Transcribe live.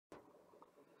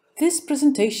This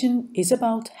presentation is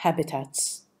about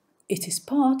habitats. It is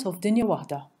part of Dunya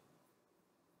Wahda.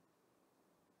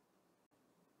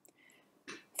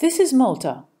 This is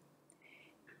Malta.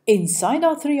 Inside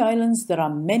our three islands, there are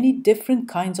many different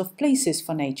kinds of places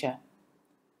for nature.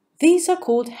 These are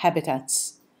called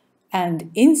habitats, and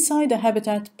inside a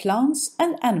habitat, plants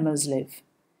and animals live.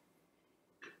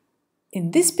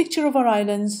 In this picture of our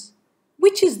islands,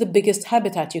 which is the biggest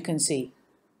habitat you can see?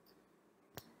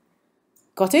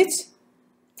 Got it?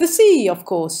 The sea, of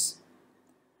course.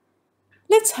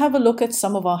 Let's have a look at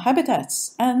some of our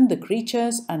habitats and the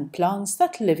creatures and plants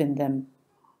that live in them.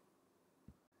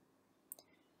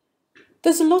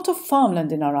 There's a lot of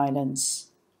farmland in our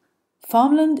islands.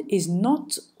 Farmland is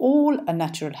not all a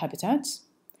natural habitat.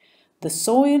 The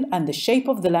soil and the shape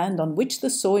of the land on which the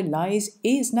soil lies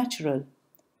is natural.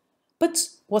 But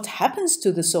what happens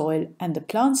to the soil and the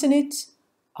plants in it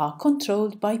are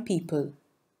controlled by people.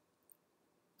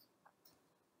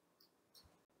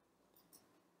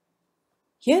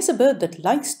 Here's a bird that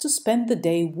likes to spend the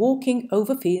day walking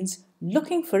over fields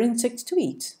looking for insects to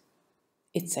eat.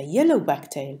 It's a yellow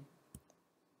wagtail.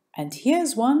 And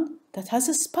here's one that has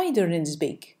a spider in its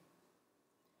beak.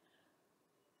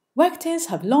 Wagtails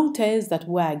have long tails that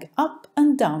wag up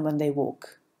and down when they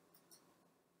walk.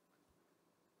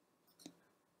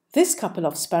 This couple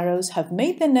of sparrows have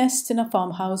made their nest in a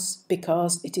farmhouse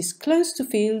because it is close to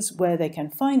fields where they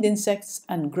can find insects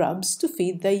and grubs to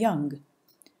feed their young.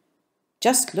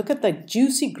 Just look at the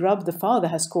juicy grub the father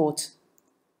has caught.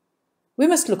 We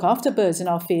must look after birds in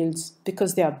our fields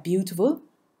because they are beautiful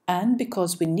and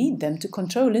because we need them to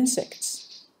control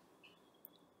insects.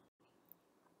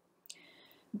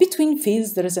 Between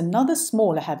fields there is another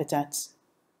smaller habitat.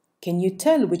 Can you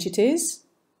tell which it is?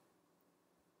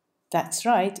 That's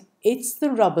right, it's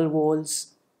the rubble walls.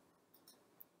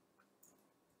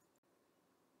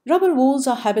 Rubble walls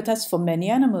are habitats for many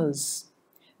animals.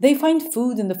 They find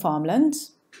food in the farmland,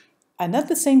 and at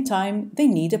the same time they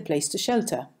need a place to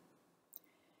shelter.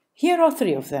 Here are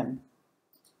three of them.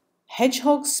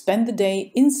 Hedgehogs spend the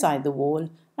day inside the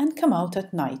wall and come out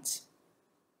at night.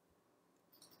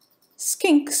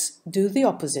 Skinks do the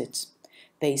opposite.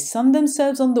 They sun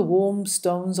themselves on the warm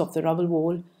stones of the rubble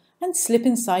wall and slip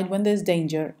inside when there's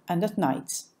danger and at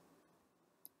night.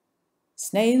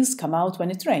 Snails come out when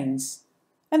it rains,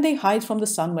 and they hide from the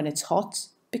sun when it's hot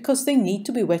because they need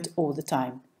to be wet all the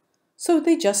time, so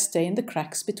they just stay in the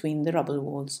cracks between the rubble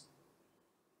walls.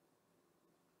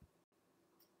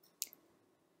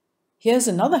 Here's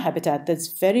another habitat that's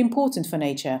very important for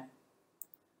nature.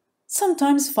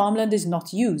 Sometimes farmland is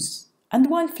not used and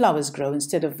wildflowers grow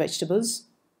instead of vegetables.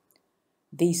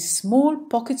 These small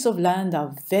pockets of land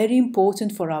are very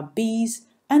important for our bees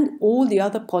and all the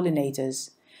other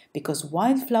pollinators because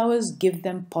wildflowers give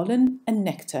them pollen and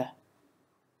nectar.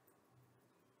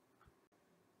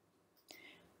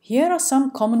 Here are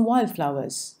some common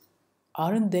wildflowers.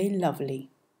 Aren't they lovely?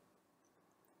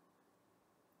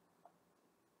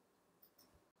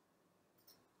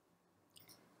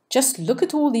 Just look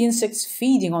at all the insects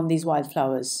feeding on these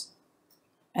wildflowers.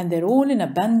 And they're all in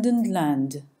abandoned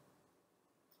land.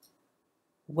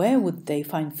 Where would they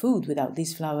find food without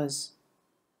these flowers?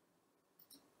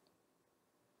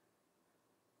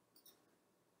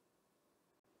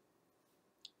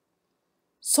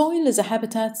 Soil is a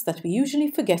habitat that we usually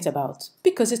forget about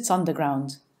because it's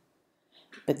underground.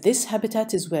 But this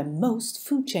habitat is where most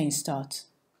food chains start.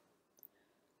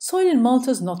 Soil in Malta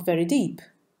is not very deep.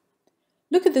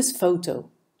 Look at this photo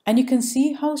and you can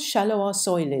see how shallow our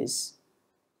soil is.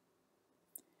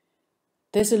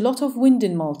 There's a lot of wind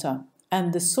in Malta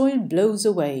and the soil blows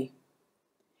away.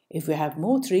 If we have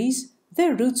more trees,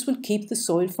 their roots will keep the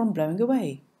soil from blowing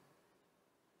away.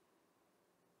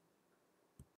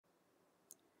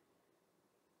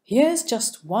 Here's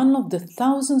just one of the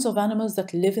thousands of animals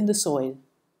that live in the soil.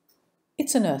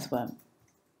 It's an earthworm.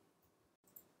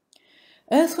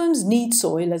 Earthworms need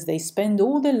soil as they spend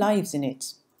all their lives in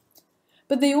it.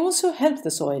 But they also help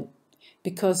the soil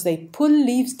because they pull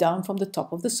leaves down from the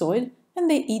top of the soil and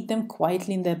they eat them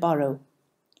quietly in their burrow.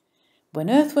 When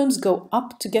earthworms go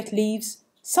up to get leaves,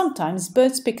 sometimes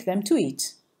birds pick them to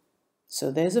eat.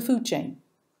 So there's a food chain.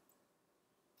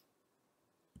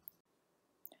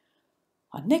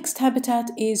 Our next habitat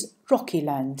is rocky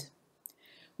land.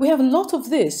 We have a lot of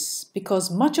this because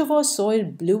much of our soil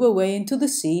blew away into the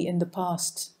sea in the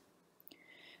past.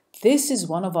 This is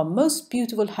one of our most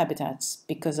beautiful habitats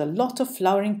because a lot of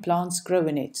flowering plants grow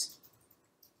in it.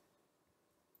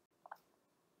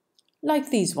 Like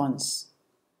these ones.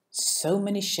 So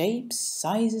many shapes,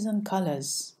 sizes and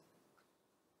colors.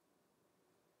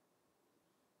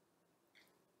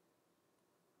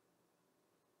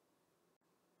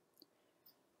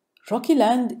 Rocky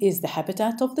Land is the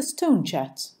habitat of the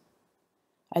stonechat,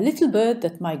 a little bird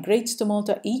that migrates to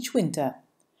Malta each winter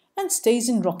and stays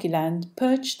in Rocky Land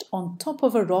perched on top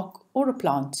of a rock or a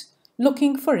plant,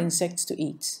 looking for insects to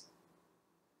eat.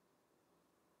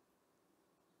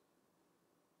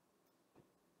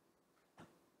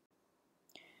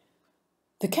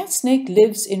 The cat snake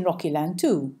lives in Rocky Land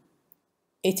too.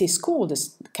 It is called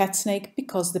a cat snake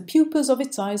because the pupils of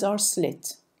its eyes are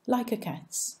slit, like a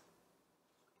cat's.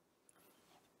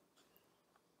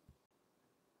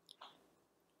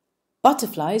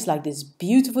 Butterflies like this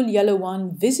beautiful yellow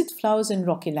one visit flowers in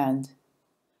Rocky Land,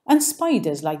 and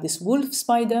spiders like this wolf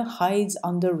spider hides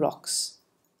under rocks.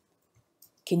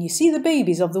 Can you see the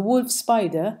babies of the wolf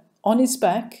spider on its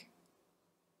back?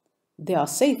 They are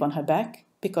safe on her back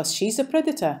because she's a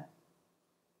predator.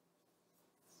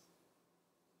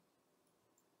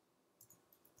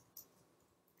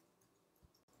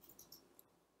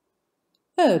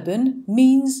 Urban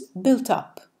means built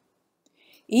up.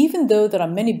 Even though there are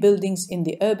many buildings in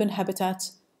the urban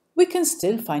habitat, we can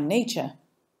still find nature.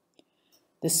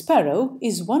 The sparrow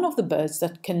is one of the birds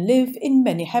that can live in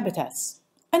many habitats,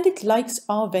 and it likes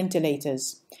our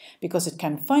ventilators because it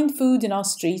can find food in our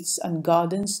streets and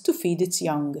gardens to feed its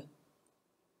young.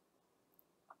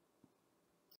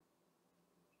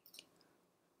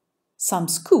 Some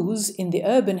schools in the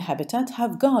urban habitat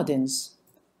have gardens.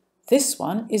 This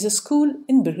one is a school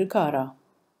in Birkirkara.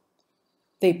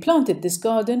 They planted this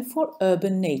garden for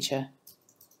urban nature.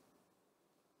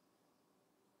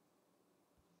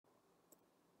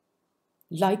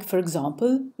 Like, for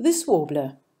example, this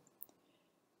warbler.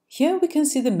 Here we can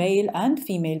see the male and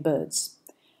female birds,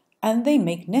 and they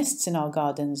make nests in our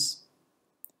gardens.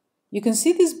 You can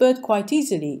see this bird quite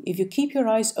easily if you keep your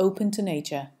eyes open to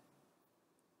nature.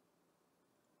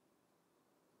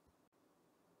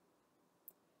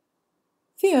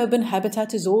 The urban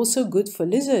habitat is also good for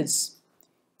lizards.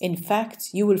 In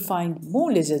fact, you will find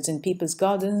more lizards in people's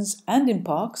gardens and in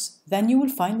parks than you will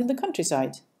find in the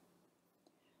countryside.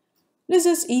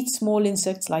 Lizards eat small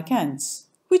insects like ants,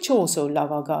 which also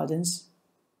love our gardens.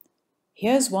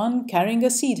 Here's one carrying a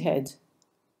seed head,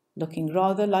 looking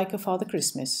rather like a Father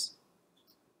Christmas.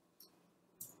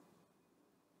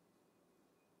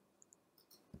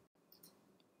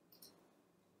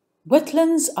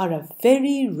 Wetlands are a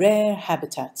very rare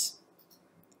habitat.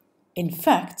 In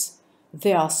fact,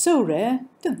 they are so rare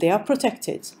that they are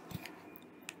protected.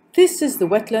 This is the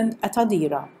wetland at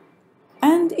Adira,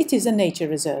 and it is a nature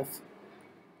reserve.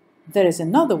 There is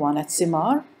another one at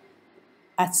Simar,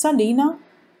 at Salina,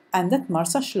 and at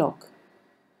Marsa Shlok.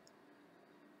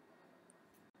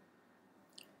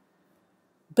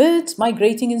 Birds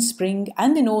migrating in spring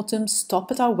and in autumn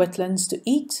stop at our wetlands to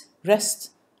eat,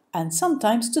 rest, and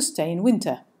sometimes to stay in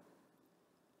winter.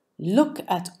 Look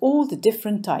at all the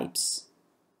different types.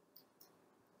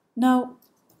 Now,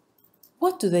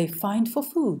 what do they find for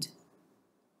food?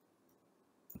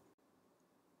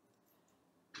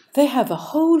 They have a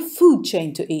whole food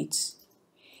chain to eat.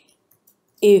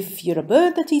 If you're a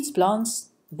bird that eats plants,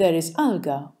 there is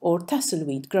alga or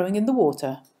tasselweed growing in the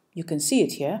water. You can see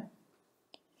it here.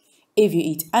 If you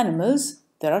eat animals,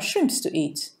 there are shrimps to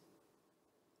eat.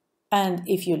 And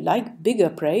if you like bigger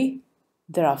prey,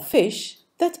 there are fish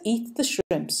that eat the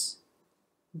shrimps.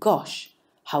 Gosh,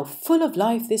 how full of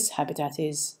life this habitat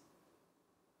is.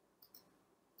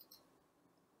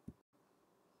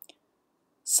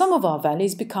 Some of our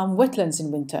valleys become wetlands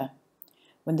in winter,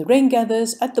 when the rain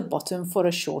gathers at the bottom for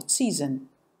a short season.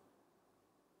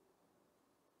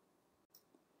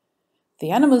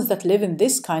 The animals that live in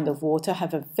this kind of water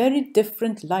have a very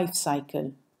different life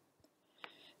cycle.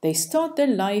 They start their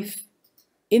life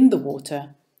in the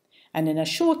water, and in a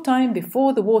short time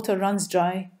before the water runs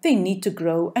dry, they need to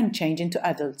grow and change into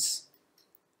adults.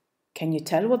 Can you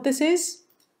tell what this is?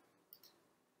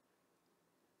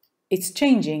 It's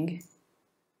changing.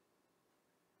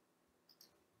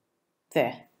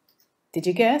 There. Did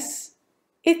you guess?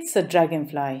 It's a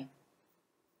dragonfly.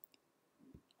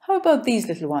 How about these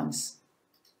little ones?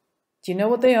 Do you know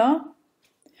what they are?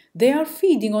 They are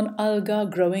feeding on alga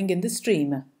growing in the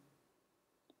stream.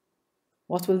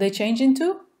 What will they change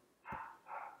into?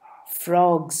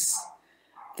 Frogs.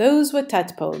 Those were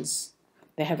tadpoles.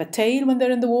 They have a tail when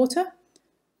they're in the water,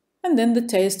 and then the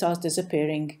tail starts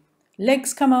disappearing.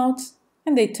 Legs come out,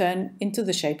 and they turn into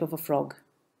the shape of a frog.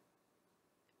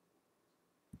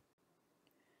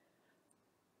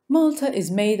 Malta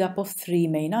is made up of 3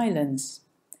 main islands.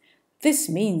 This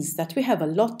means that we have a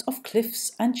lot of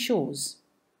cliffs and shores.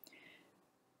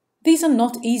 These are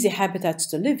not easy habitats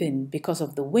to live in because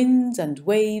of the winds and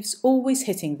waves always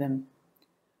hitting them.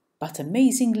 But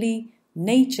amazingly,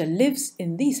 nature lives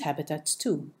in these habitats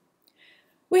too.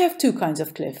 We have two kinds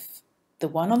of cliff. The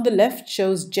one on the left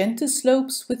shows gentle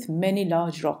slopes with many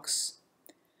large rocks.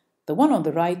 The one on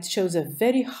the right shows a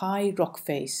very high rock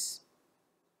face.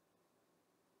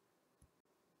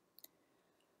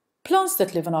 Plants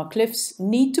that live on our cliffs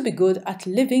need to be good at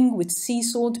living with sea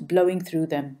salt blowing through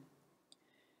them.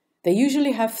 They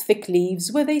usually have thick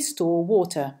leaves where they store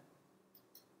water.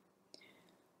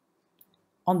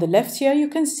 On the left here you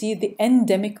can see the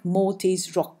endemic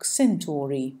Maltese rock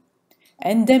centaury.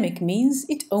 Endemic means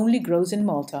it only grows in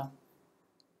Malta.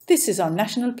 This is our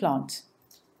national plant.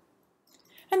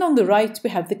 And on the right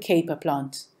we have the caper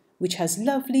plant, which has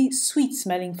lovely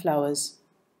sweet-smelling flowers.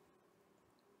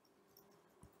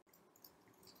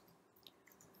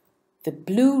 The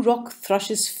blue rock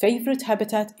thrush's favourite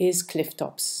habitat is cliff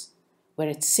tops, where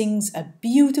it sings a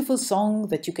beautiful song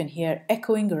that you can hear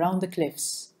echoing around the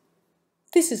cliffs.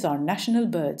 This is our national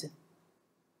bird.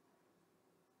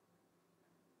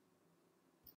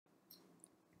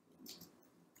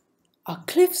 Our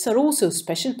cliffs are also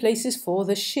special places for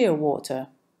the shearwater,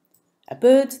 a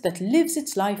bird that lives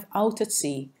its life out at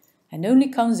sea and only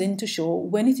comes into shore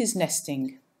when it is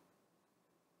nesting.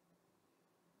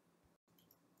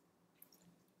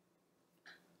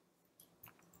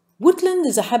 Woodland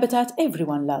is a habitat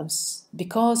everyone loves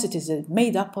because it is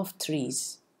made up of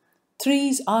trees.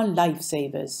 Trees are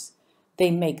lifesavers.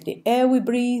 They make the air we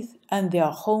breathe and they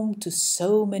are home to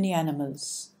so many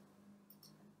animals.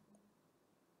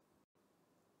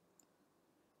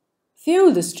 The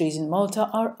oldest trees in Malta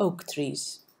are oak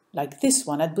trees, like this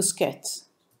one at Busquets.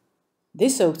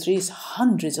 This oak tree is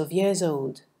hundreds of years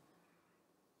old.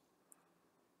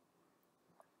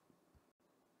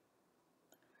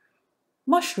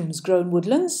 Mushrooms grow in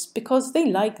woodlands because they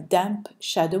like damp,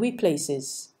 shadowy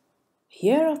places.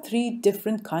 Here are 3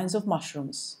 different kinds of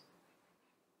mushrooms.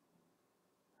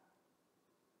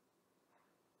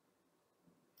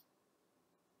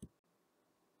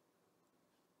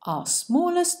 Our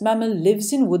smallest mammal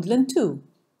lives in woodland too.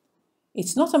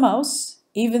 It's not a mouse,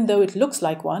 even though it looks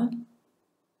like one.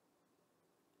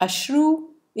 A shrew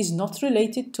is not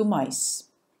related to mice.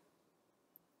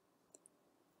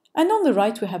 And on the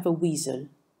right we have a weasel.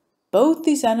 Both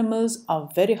these animals are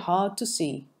very hard to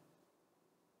see.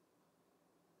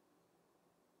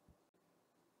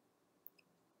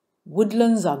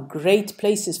 Woodlands are great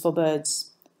places for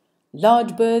birds.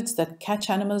 Large birds that catch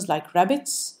animals like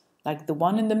rabbits, like the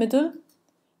one in the middle,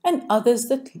 and others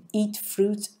that eat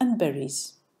fruit and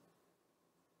berries.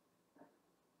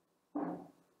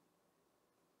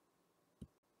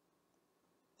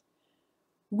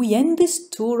 We end this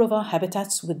tour of our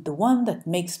habitats with the one that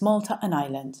makes Malta an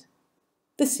island,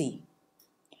 the sea.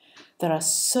 There are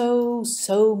so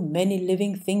many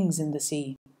living things in the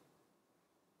sea.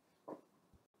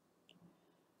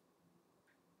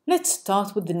 Let's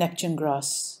start with the Neptune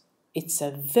grass. It's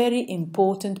a very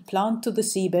important plant to the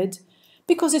seabed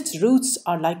because its roots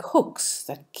are like hooks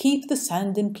that keep the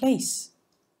sand in place.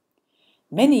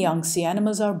 Many young sea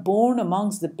animals are born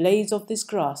amongst the blades of this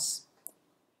grass.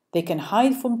 They can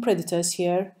hide from predators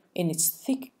here in its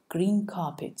thick green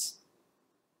carpet.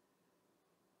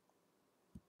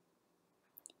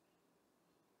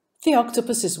 The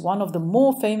octopus is one of the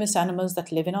more famous animals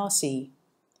that live in our sea.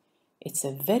 It's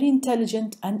a very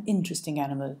intelligent and interesting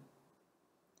animal.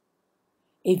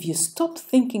 If you stop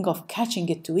thinking of catching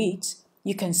it to eat,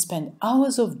 you can spend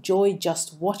hours of joy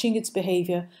just watching its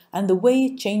behavior and the way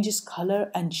it changes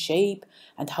color and shape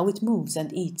and how it moves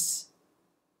and eats.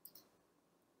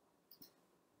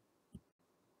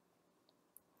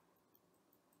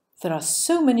 There are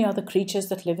so many other creatures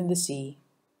that live in the sea.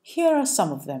 Here are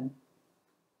some of them.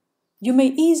 You may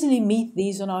easily meet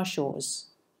these on our shores.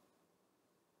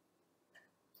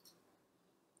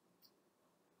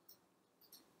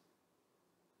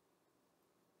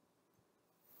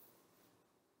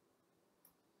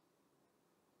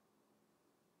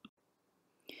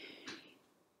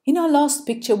 In our last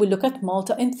picture, we look at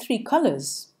Malta in 3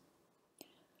 colors.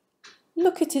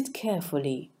 Look at it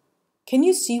carefully. Can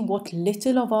you see what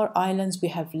little of our islands we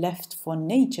have left for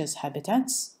nature's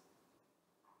habitats?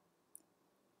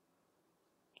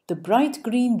 The bright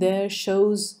green there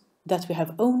shows that we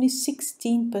have only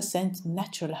 16%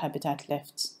 natural habitat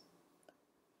left.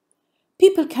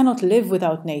 People cannot live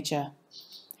without nature,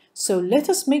 so let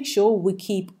us make sure we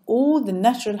keep all the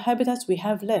natural habitats we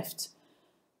have left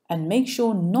and make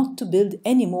sure not to build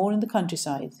any more in the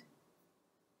countryside.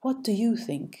 What do you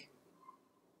think?